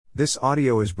This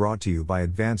audio is brought to you by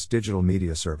Advanced Digital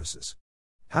Media Services.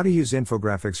 How to use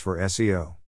infographics for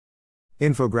SEO.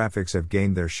 Infographics have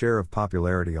gained their share of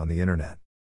popularity on the internet.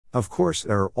 Of course,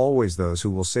 there are always those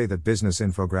who will say that business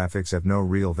infographics have no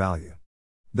real value.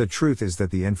 The truth is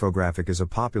that the infographic is a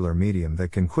popular medium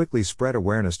that can quickly spread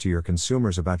awareness to your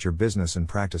consumers about your business and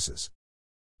practices.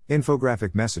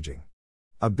 Infographic messaging.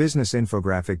 A business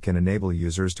infographic can enable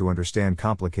users to understand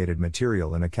complicated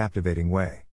material in a captivating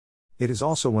way. It is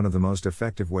also one of the most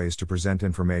effective ways to present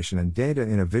information and data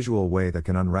in a visual way that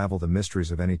can unravel the mysteries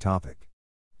of any topic.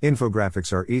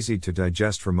 Infographics are easy to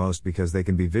digest for most because they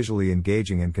can be visually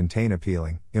engaging and contain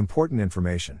appealing, important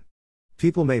information.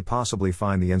 People may possibly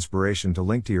find the inspiration to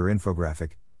link to your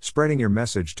infographic, spreading your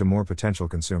message to more potential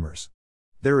consumers.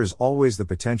 There is always the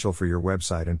potential for your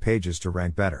website and pages to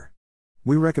rank better.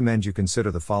 We recommend you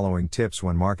consider the following tips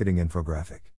when marketing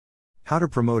infographic. How to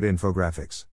promote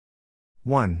infographics.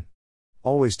 1.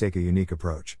 Always take a unique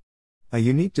approach. A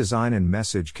unique design and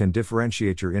message can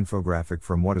differentiate your infographic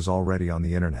from what is already on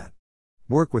the internet.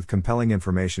 Work with compelling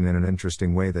information in an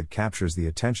interesting way that captures the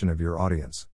attention of your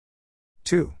audience.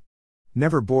 2.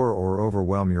 Never bore or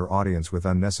overwhelm your audience with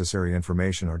unnecessary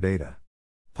information or data.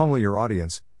 Pummel your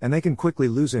audience, and they can quickly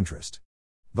lose interest.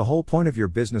 The whole point of your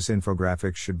business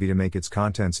infographic should be to make its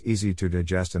contents easy to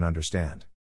digest and understand.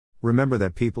 Remember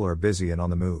that people are busy and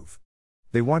on the move.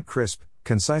 They want crisp,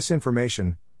 concise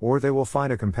information, or they will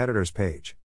find a competitor's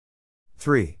page.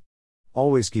 3.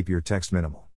 Always keep your text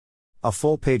minimal. A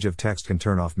full page of text can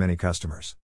turn off many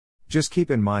customers. Just keep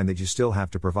in mind that you still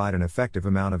have to provide an effective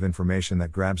amount of information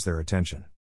that grabs their attention.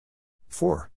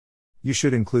 4. You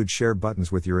should include share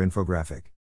buttons with your infographic.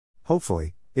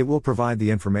 Hopefully, it will provide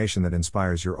the information that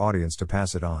inspires your audience to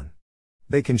pass it on.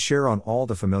 They can share on all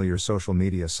the familiar social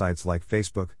media sites like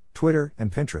Facebook, Twitter,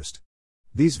 and Pinterest.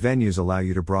 These venues allow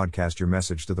you to broadcast your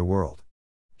message to the world.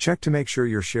 Check to make sure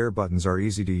your share buttons are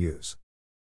easy to use.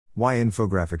 Why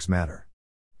infographics matter.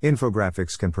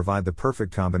 Infographics can provide the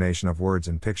perfect combination of words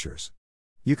and pictures.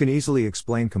 You can easily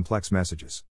explain complex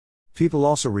messages. People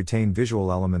also retain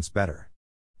visual elements better.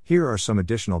 Here are some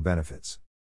additional benefits.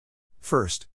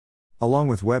 First, along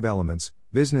with web elements,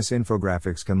 business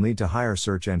infographics can lead to higher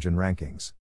search engine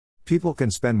rankings. People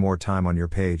can spend more time on your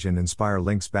page and inspire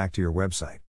links back to your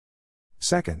website.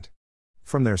 Second,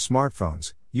 from their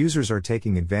smartphones, users are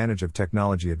taking advantage of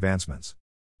technology advancements.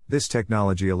 This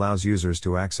technology allows users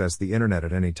to access the internet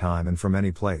at any time and from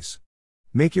any place.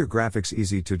 Make your graphics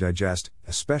easy to digest,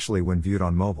 especially when viewed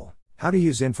on mobile. How to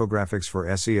use infographics for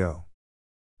SEO.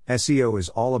 SEO is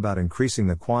all about increasing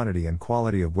the quantity and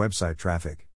quality of website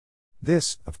traffic.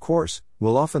 This, of course,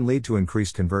 will often lead to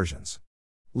increased conversions.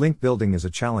 Link building is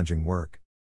a challenging work.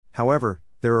 However,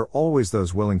 there are always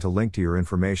those willing to link to your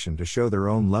information to show their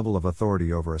own level of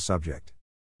authority over a subject.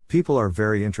 People are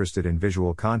very interested in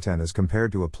visual content as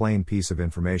compared to a plain piece of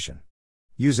information.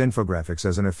 Use infographics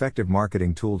as an effective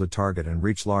marketing tool to target and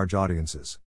reach large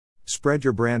audiences. Spread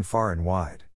your brand far and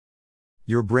wide.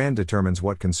 Your brand determines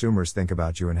what consumers think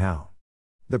about you and how.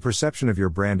 The perception of your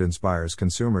brand inspires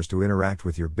consumers to interact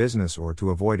with your business or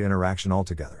to avoid interaction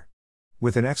altogether.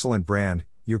 With an excellent brand,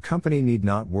 your company need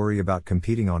not worry about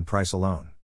competing on price alone.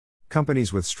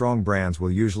 Companies with strong brands will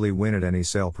usually win at any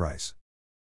sale price.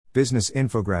 Business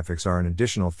infographics are an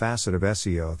additional facet of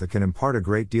SEO that can impart a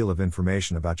great deal of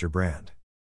information about your brand.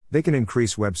 They can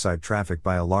increase website traffic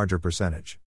by a larger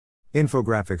percentage.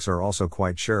 Infographics are also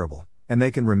quite shareable, and they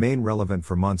can remain relevant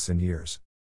for months and years.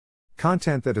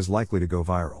 Content that is likely to go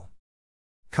viral.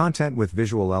 Content with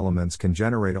visual elements can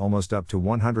generate almost up to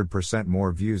 100%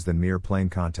 more views than mere plain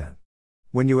content.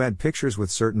 When you add pictures with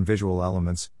certain visual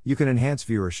elements, you can enhance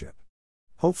viewership.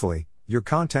 Hopefully, your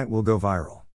content will go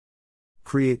viral.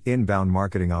 Create inbound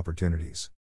marketing opportunities.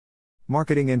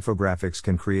 Marketing infographics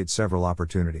can create several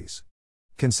opportunities.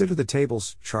 Consider the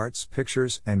tables, charts,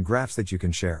 pictures, and graphs that you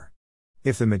can share.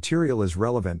 If the material is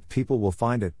relevant, people will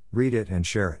find it, read it, and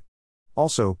share it.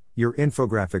 Also, your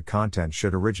infographic content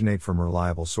should originate from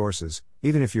reliable sources,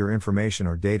 even if your information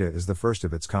or data is the first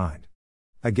of its kind.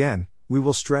 Again, we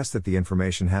will stress that the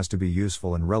information has to be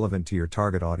useful and relevant to your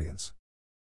target audience.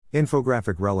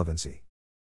 Infographic relevancy.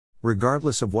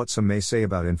 Regardless of what some may say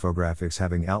about infographics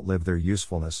having outlived their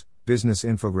usefulness, business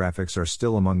infographics are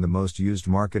still among the most used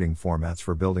marketing formats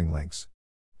for building links.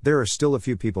 There are still a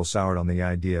few people soured on the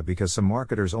idea because some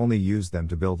marketers only used them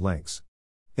to build links.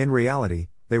 In reality,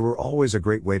 they were always a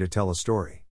great way to tell a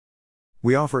story.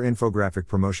 We offer infographic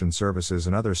promotion services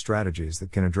and other strategies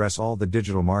that can address all the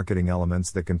digital marketing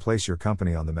elements that can place your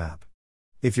company on the map.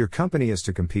 If your company is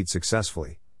to compete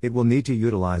successfully, it will need to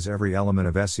utilize every element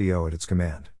of SEO at its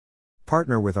command.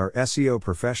 Partner with our SEO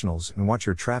professionals and watch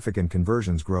your traffic and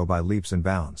conversions grow by leaps and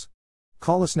bounds.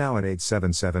 Call us now at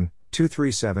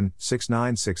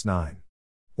 877-237-6969.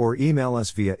 Or email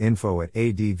us via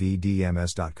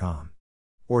info@advdms.com.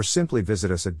 Or simply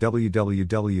visit us at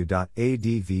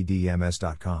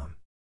www.advdms.com.